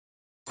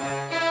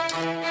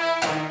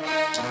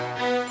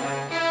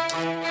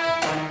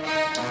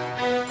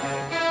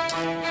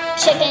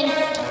chicken.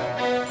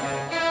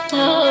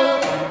 Oh,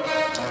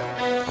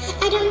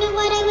 I don't know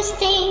what I was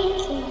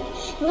thinking,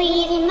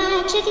 leaving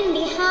my chicken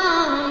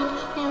behind.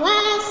 Now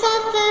I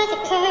suffer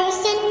the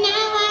curse and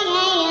now I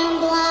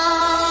am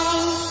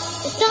blind.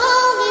 With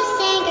all this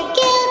anger,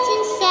 guilt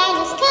and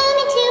sadness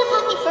coming to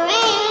haunt me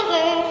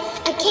forever,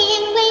 I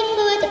can't wait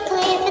for the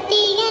cliff at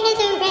the end of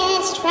the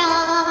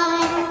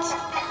restaurant.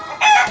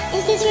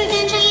 Is this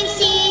revenge I am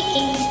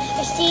seeking,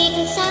 or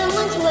seeking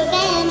someone to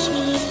avenge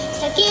me?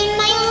 Stuck in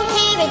my own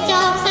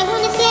paradox, I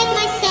wanna set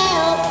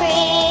myself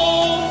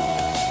free.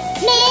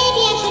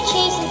 Maybe I should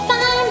chase and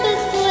find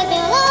before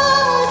they'll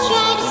all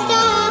try to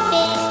stop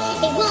it.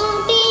 It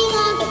won't be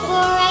long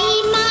before I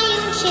eat my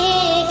own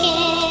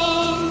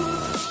chicken.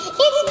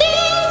 It's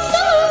been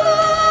so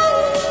long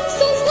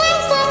since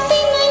last I've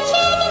seen my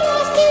chicken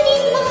lost to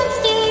these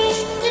monsters,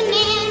 the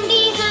man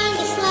behind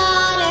the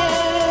slaughter.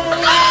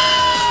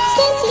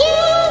 Since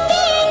you've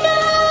been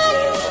gone,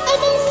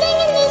 I've been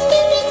singing this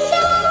stupid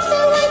song so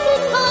I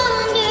could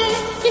ponder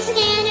the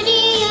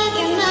sanity of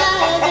your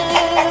mother.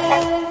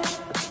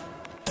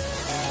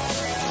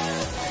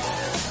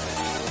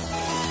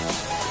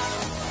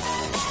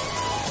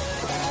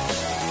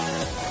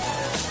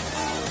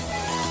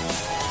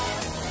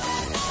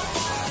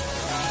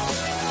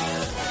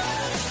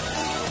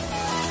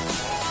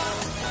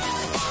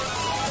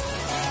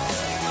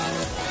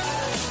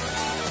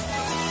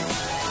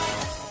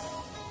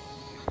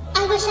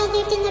 I wish I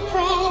lived in the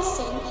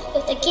present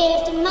with the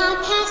gift of my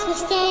past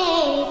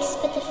mistakes,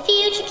 but the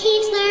future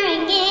keeps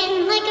luring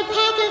in like a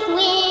pack of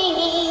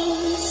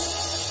wings.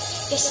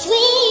 Your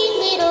sweet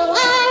little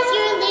eyes,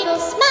 your little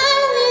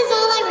smile is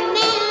all I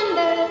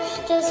remember.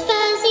 Those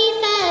fuzzy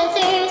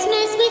feathers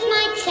mess with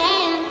my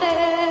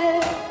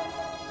temper.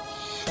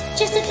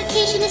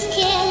 Justification is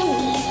killing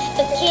me,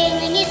 but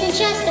killing isn't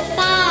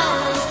justified.